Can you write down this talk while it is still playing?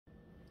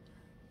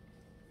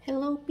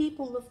Hello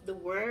people of the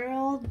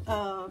world.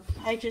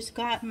 I just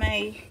got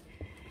my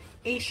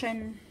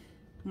Asian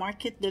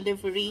market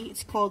delivery.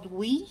 It's called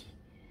Weee.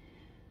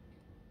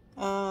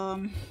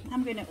 I'm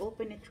gonna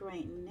open it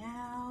right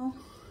now.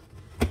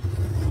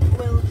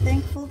 Well,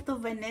 thankful to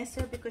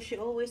Vanessa because she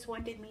always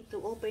wanted me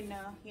to open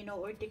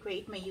or to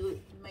create my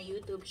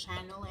YouTube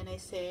channel, and I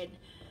said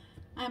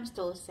I'm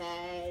still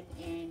sad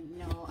and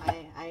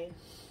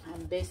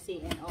I'm busy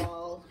and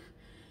all.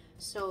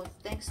 So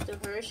thanks to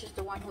her, she's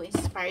the one who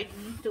inspired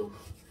me to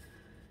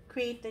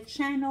create the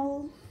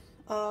channel.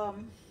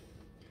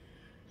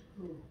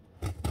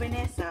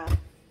 Vanessa,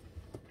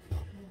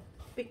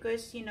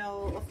 because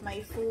of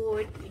my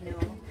food,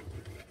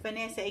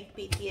 Vanessa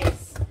Egpit,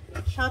 yes.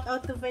 Shout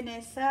out to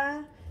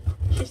Vanessa.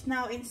 She's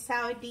now in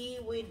Saudi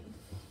with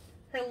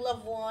her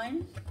loved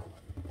one.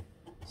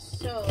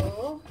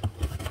 So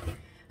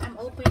I'm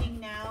opening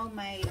now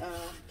my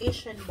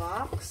Asian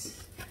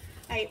box.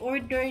 I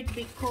ordered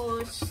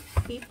because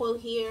people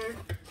here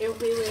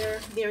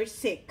everywhere, they're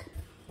sick.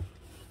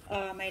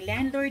 My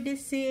landlord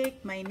is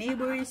sick, my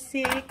neighbor is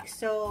sick,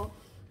 so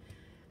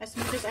as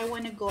much as I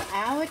want to go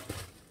out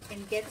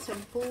and get some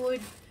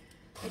food,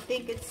 I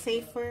think it's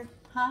safer,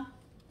 huh?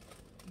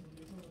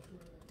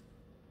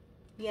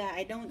 Yeah,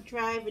 I don't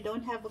drive, I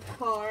don't have a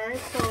car,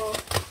 so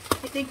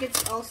I think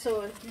it's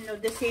also,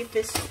 the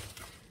safest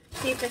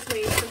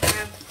way to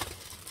have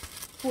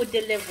food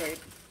delivered.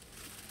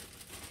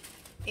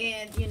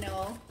 And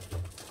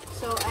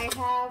so I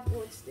have,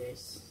 what's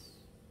this?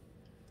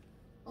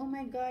 Oh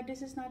my god,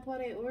 this is not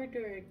what I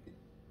ordered.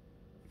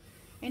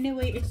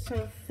 Anyway, it's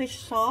a fish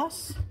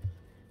sauce,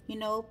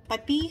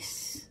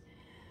 patis.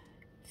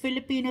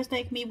 Filipinos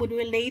like me would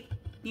relate,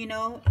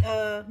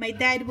 my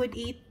dad would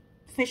eat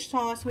fish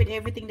sauce with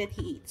everything that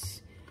he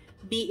eats,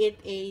 be it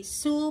a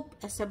soup,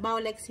 a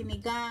sabaw like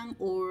sinigang,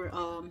 or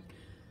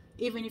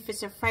even if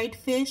it's a fried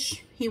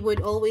fish, he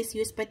would always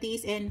use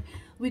patis. And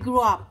we grew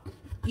up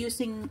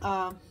using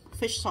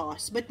fish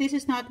sauce, but this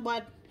is not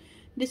what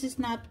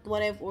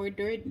I've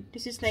ordered.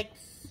 This is like,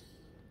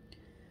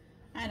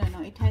 I don't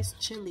know, it has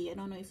chili. I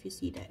don't know if you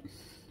see that.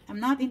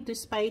 I'm not into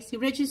spicy.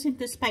 Reg is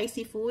into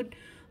spicy food,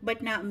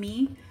 but not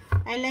me.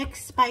 I like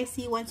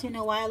spicy once in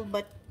a while,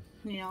 but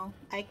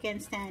I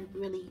can't stand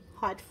really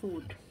hot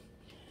food.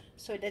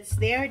 So that's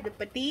there, the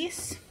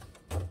patis.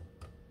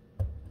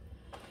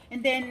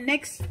 And then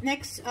next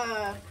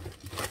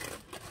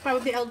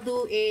probably I'll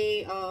do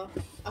a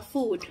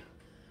food.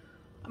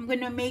 I'm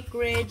gonna make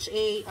Reg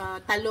a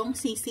talong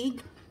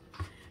sisig.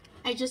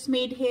 I just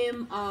made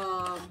him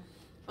a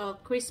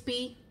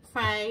crispy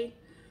tilapia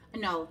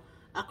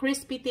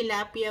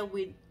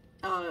with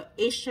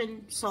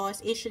Asian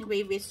sauce, Asian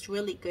gravy. It's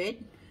really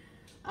good.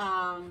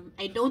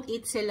 I don't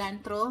eat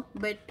cilantro,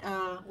 but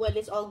well,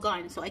 it's all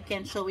gone, so I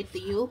can't show it to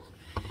you.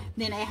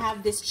 Then I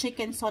have this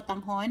chicken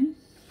sotanghon.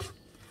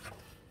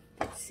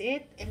 That's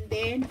it. And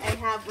then I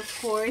have, of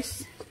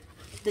course,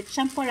 the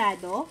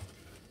champorado.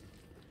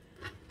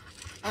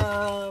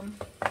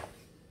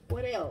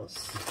 What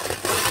else?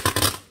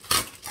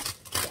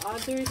 The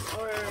others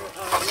are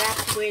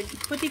wrapped with,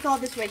 what do you call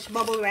this, Reg?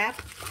 Bubble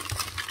wrap?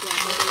 Yeah,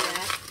 bubble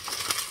wrap.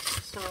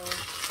 So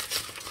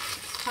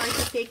hard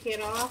to take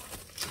it off,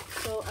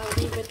 so I'll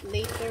leave it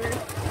later.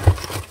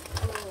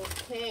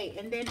 Okay,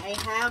 and then I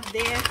have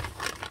the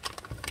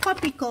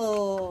coffee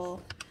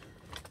co.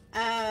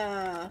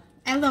 I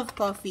love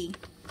coffee.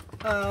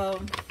 I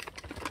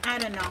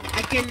don't know,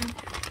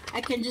 I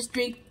can just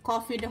drink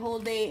coffee the whole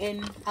day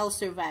and I'll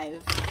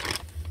survive.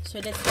 So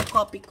that's the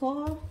coffee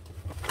co.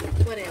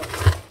 What else?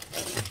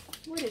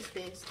 What is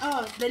this?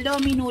 Oh, the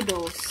lomi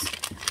noodles.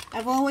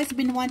 I've always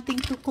been wanting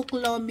to cook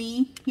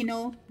lomi,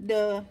 the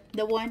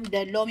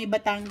lomi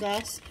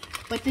Batangas,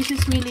 but this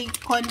is really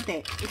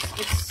konti.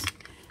 It's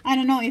I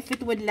don't know if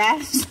it would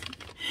last.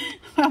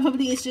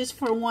 Probably it's just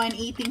for one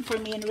eating for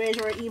me and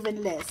Reg, or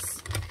even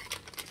less.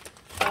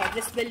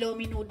 This the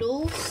lomi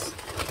noodles.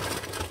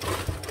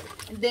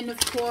 And then of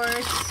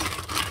course,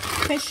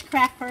 fish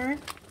cracker.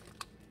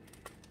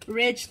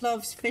 Reg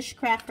loves fish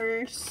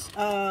crackers.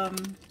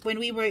 When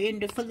we were in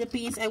the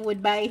Philippines, I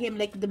would buy him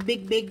like the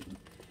big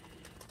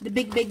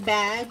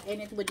bag,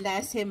 and it would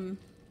last him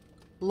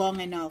long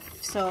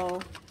enough.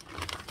 So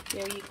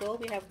there you go.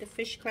 We have the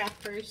fish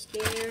crackers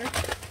there.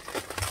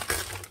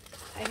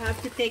 I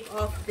have to take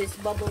off this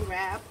bubble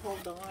wrap.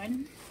 Hold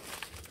on.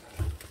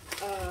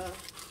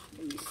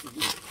 Let me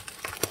see.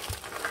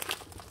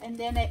 And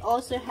then I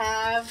also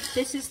have,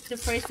 this is the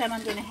first time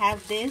I'm gonna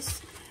have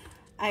this.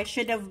 I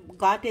should have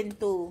gotten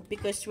two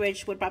because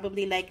Reg would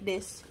probably like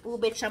this.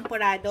 Ube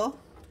champorado.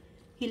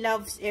 He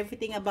loves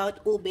everything about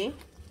ube.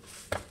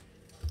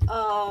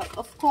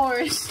 Of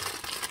course,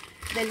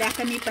 the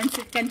lakami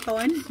pancit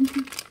canton.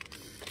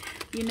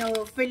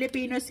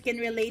 Filipinos can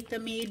relate to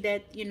me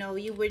that,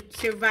 you would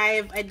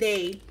survive a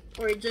day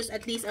or just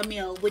at least a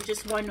meal with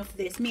just one of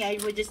this. Me, I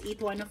would just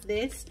eat one of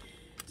this.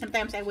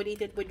 Sometimes I would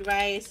eat it with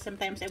rice.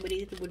 Sometimes I would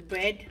eat it with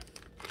bread.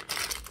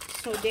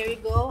 So there you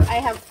go. I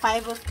have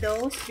 5 of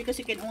those because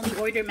you can only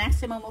order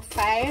maximum of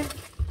 5.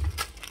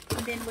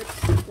 And then what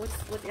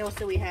else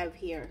do we have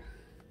here?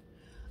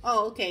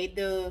 Oh, okay.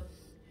 The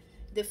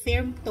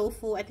firm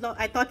tofu.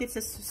 I thought it's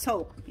a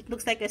soap. It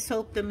looks like a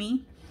soap to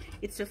me.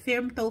 It's a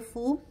firm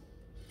tofu.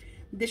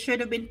 This should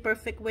have been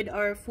perfect with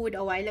our food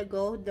a while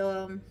ago.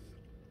 The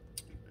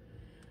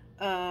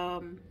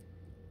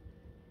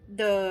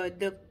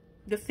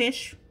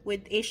fish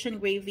with Asian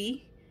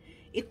gravy.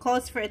 It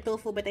calls for a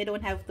tofu, but I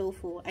don't have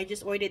tofu. I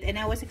just ordered, and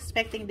I was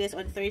expecting this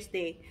on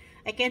Thursday.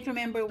 I can't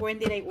remember when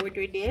did I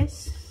order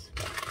this.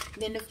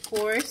 Then of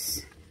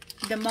course,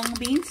 the mung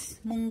beans,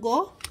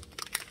 mungo.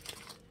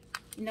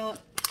 You know,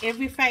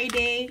 every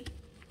Friday,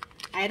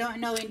 I don't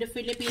know in the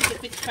Philippines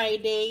if it's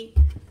Friday,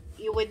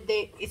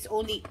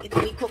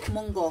 we cook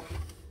mungo.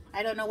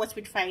 I don't know what's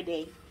with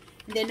Friday.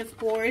 And then of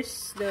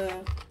course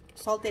the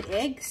salted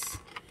eggs.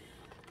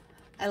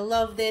 I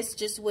love this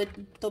just with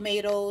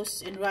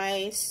tomatoes and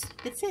rice.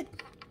 That's it.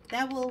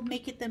 That will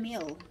make it a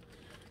meal.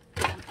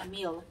 A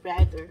meal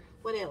rather.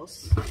 What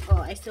else?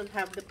 Oh, I still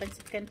have the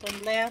pancit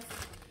canton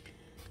left.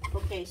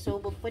 Okay, so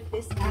we'll put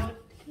this out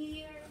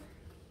here.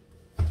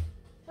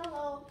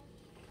 Hello.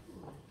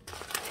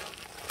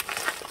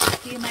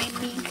 Do you mind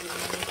me?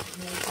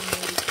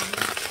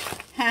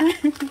 Huh?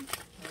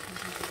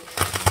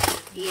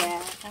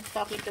 Yeah, I'm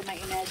talking to my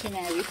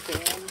imaginary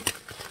friend.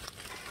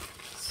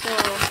 So,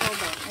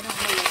 hold on. I don't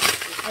know what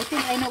this is. I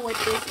think I know what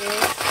this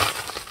is.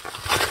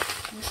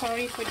 I'm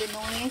sorry for the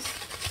noise.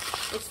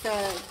 It's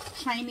the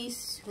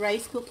Chinese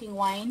rice cooking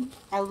wine.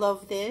 I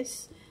love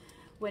this.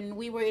 When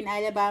we were in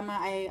Alabama,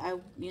 I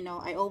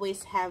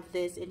always have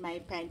this in my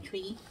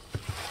pantry.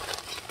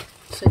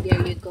 So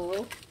there you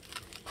go.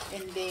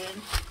 And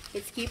then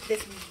let's keep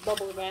this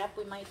bubble wrap.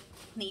 We might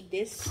need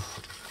this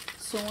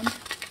soon.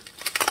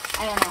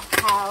 I don't know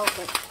how,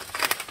 but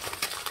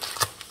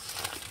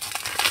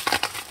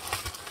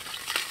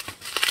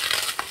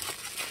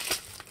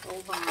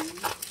hold on.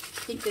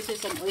 I think this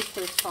is an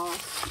oyster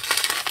sauce.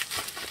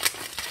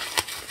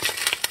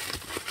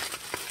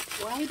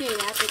 Why they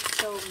wrap it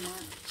so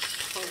much?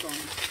 Hold on.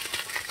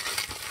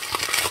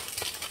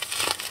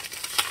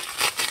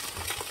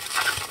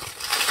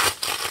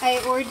 I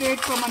ordered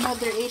from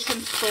another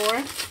Asian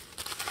store.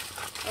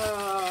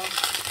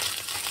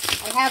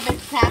 I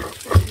haven't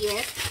packed it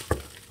yet,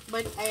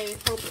 but I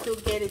hope to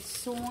get it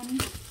soon.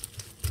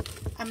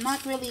 I'm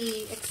not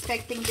really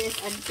expecting this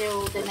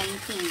until the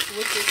 19th,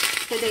 which is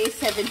today is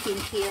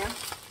 17th here.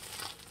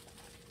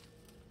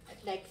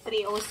 At like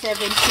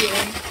 3:07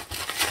 p.m.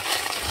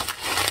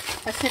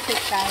 Pacific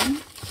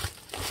time.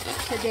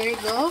 So there you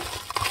go.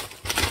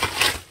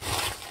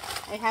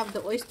 I have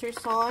the oyster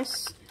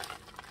sauce.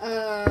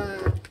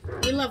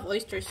 We love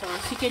oyster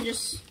sauce. You can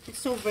just, it's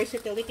so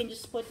versatile. You can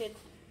just put it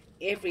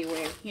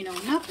everywhere. You know,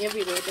 not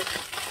everywhere, but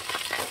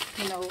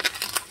you know,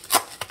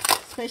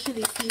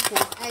 especially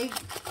seafood.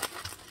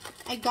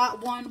 I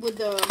got one with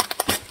the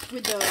I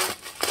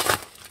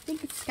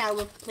think it's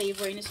scallop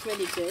flavor, and it's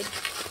really good.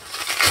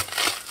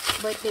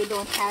 But they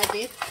don't have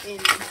it,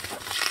 and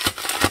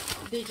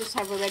they just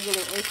have a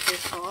regular oyster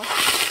sauce.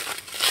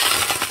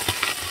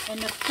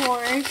 And of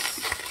course,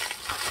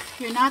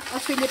 you're not a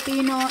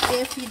Filipino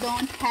if you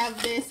don't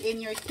have this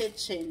in your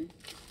kitchen.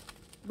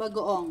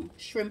 Bagoong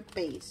shrimp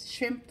paste.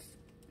 Shrimp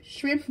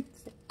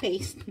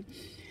paste.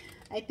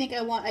 I think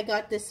I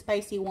got this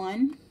spicy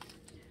one.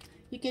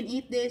 You can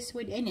eat this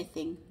with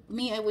anything.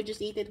 Me, I would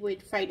just eat it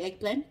with fried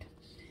eggplant.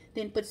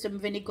 Then put some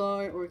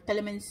vinegar or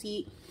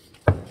calamansi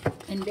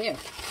in there.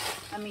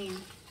 I mean,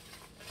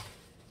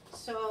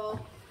 so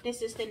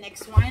this is the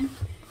next one.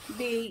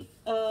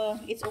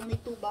 It's only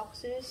 2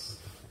 boxes.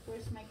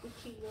 Where's my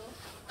cuchillo?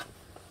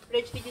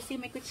 Rich, did you see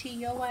my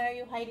cuchillo? Why are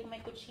you hiding my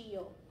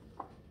cuchillo?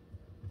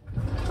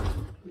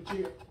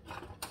 Cuchillo.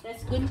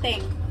 That's good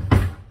thing.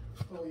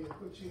 Oh yeah,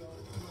 cuchillo.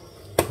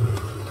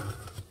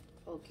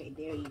 Okay,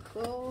 there you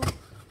go.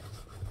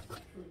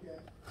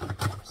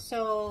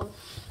 So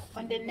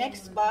on the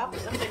next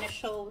box, I'm gonna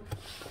show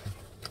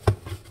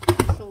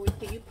it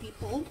to you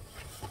people.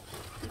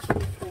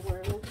 The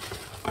world.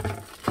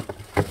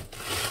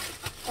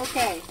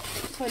 Okay,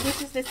 so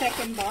this is the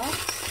second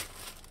box.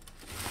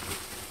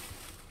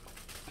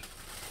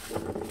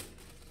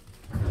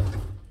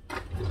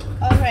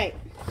 All right.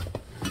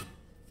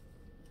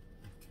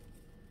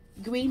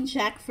 Green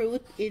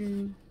jackfruit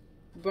in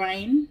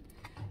brine.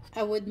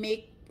 I would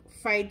make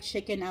fried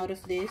chicken out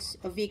of this,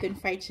 a vegan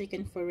fried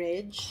chicken for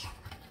Reg.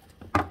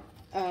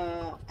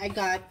 I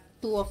got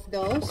 2 of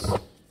those,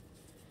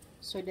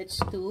 so that's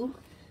 2.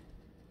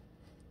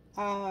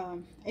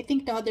 I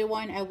think the other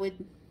one I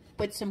would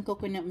put some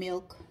coconut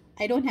milk.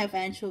 I don't have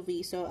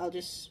anchovy, so I'll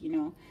just, you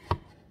know,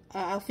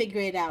 I'll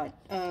figure it out.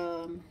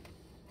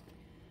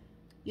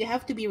 You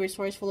have to be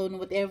resourceful on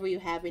whatever you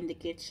have in the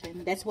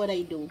kitchen. That's what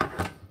I do.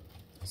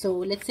 So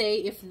let's say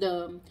if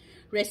the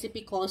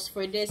recipe calls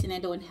for this and I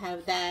don't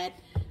have that,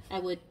 I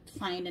would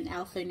find an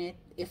alternate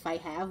if I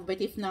have.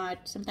 But if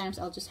not, sometimes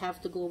I'll just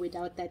have to go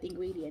without that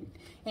ingredient,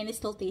 and it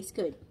still tastes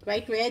good,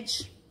 right, Reg?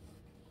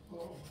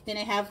 Oh. Then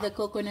I have the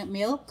coconut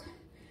milk.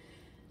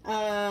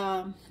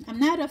 I'm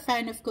not a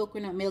fan of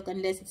coconut milk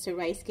unless it's a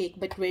rice cake,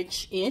 but Reg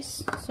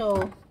is,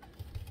 so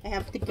I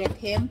have to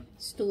get him.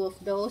 It's 2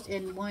 of those,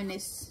 and one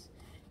is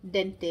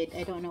dented.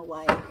 I don't know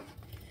why.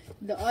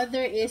 The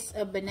other is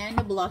a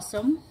banana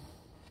blossom.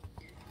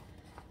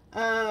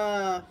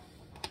 I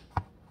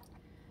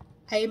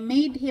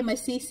made him a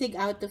sisig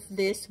out of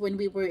this when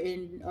we were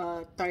in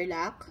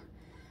Tarlac.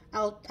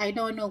 I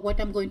don't know what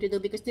I'm going to do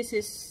because this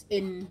is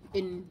in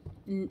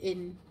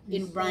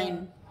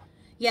brine.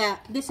 Yeah,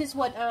 this is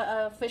what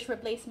fish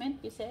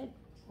replacement you said.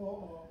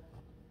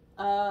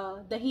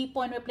 The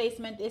hipon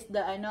replacement is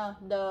the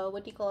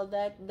what do you call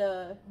that,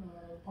 the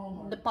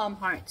palm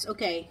hearts.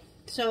 Okay,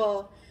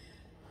 so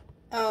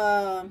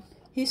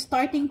he's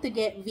starting to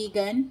get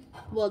vegan.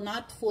 Well,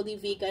 not fully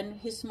vegan.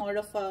 He's more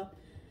of a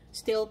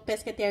still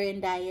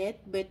pescatarian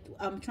diet, but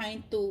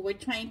we're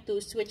trying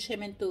to switch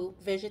him into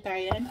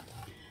vegetarian.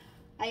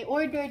 I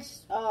ordered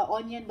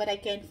onion, but I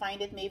can't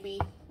find it. Maybe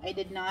I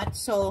did not.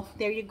 So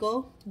there you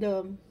go,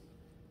 the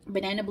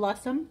banana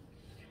blossom.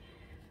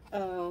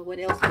 What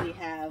else do we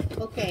have?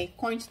 Okay,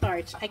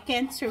 cornstarch. I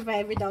can't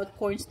survive without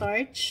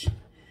cornstarch.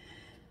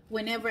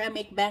 Whenever I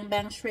make bang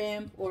bang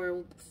shrimp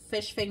or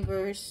fish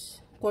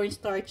fingers,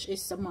 cornstarch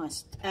is a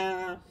must.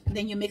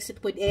 Then you mix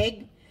it with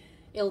egg.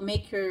 It'll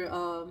make your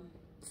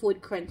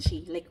food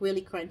crunchy, like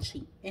really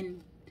crunchy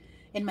and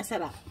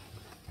masarap.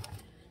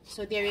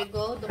 So there you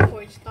go, the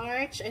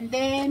cornstarch. And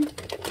then,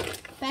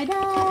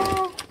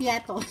 tada!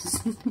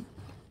 Piatos.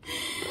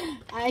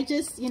 I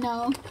just, you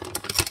know,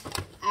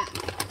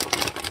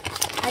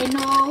 I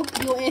know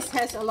US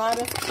has a lot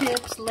of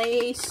chips,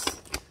 Lay's,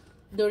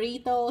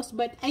 Doritos,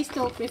 but I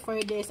still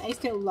prefer this. I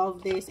still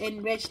love this,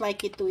 and Reg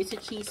like it too. It's a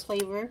cheese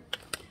flavor.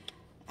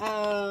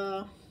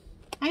 I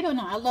don't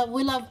know. I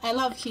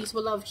love cheese.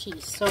 We love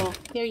cheese. So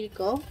there you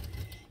go.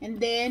 And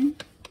then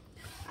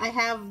I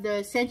have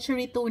the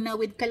century tuna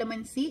with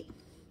calamansi.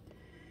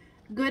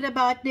 Good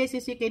about this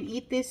is you can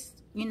eat this,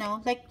 you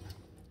know, like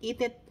eat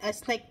it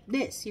as like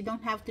this. You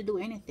don't have to do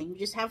anything. You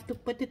just have to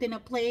put it in a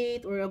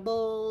plate or a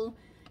bowl.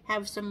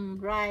 Have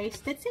some rice.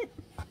 That's it.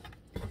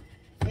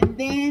 And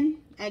then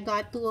I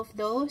got 2 of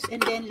those.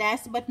 And then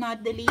last but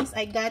not the least,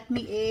 I got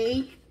me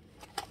a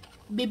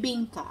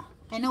bibingka.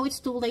 I know it's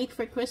too late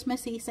for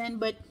Christmas season,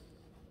 but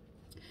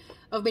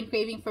I've been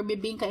craving for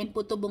bibingka and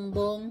puto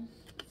bongbong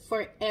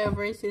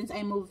forever since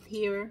I moved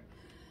here.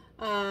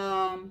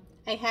 I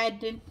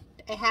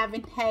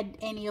haven't had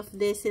any of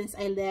this since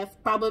I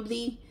left.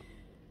 Probably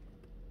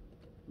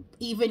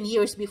even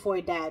years before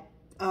that.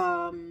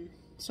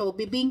 So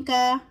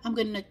bibingka, I'm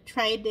gonna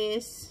try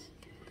this.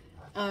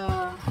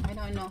 I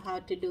don't know how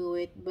to do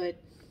it, but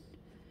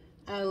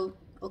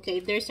okay,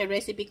 there's a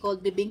recipe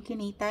called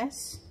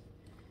bibingkinitas.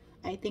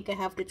 I think I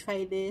have to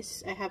try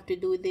this. I have to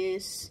do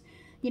this,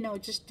 you know,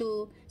 just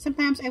to,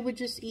 sometimes I would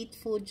just eat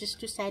food just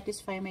to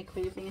satisfy my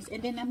cravings,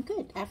 and then I'm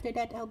good. After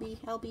that, I'll be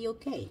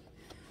okay.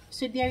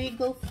 So there you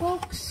go,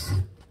 folks.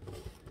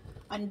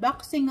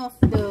 Unboxing of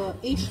the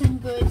Asian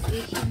goods,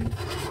 Asian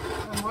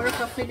more of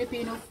a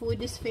Filipino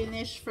food is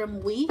finished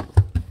from Weee.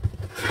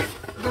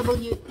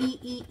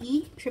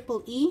 WEEE,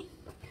 triple E.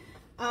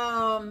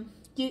 On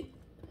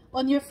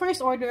your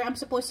first order, I'm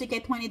supposed to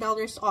get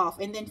 $20 off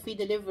and then free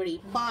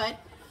delivery, but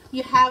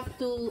you have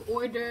to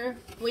order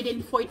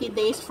within 40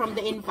 days from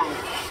the invite.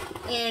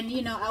 And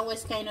you know, I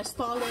was kind of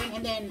stalling,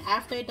 and then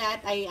after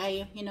that,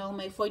 I you know,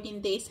 my 14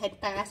 days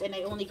had passed, and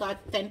I only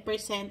got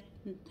 10%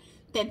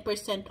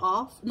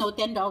 off. No,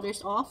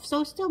 $10 off.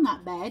 So still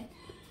not bad.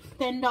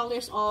 $10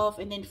 off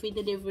and then free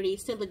delivery,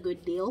 still a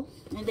good deal.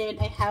 And then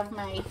I have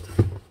my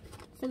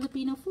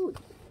Filipino food.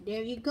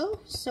 There you go.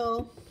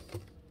 So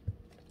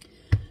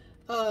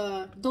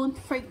don't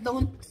forget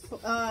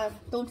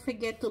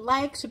to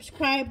like,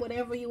 subscribe,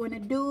 whatever you want to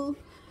do.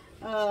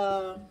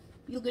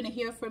 You're gonna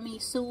hear from me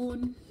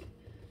soon.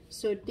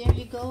 So there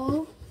you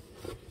go.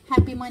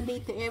 Happy Monday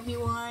to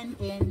everyone,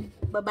 and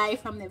bye bye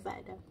from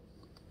Nevada.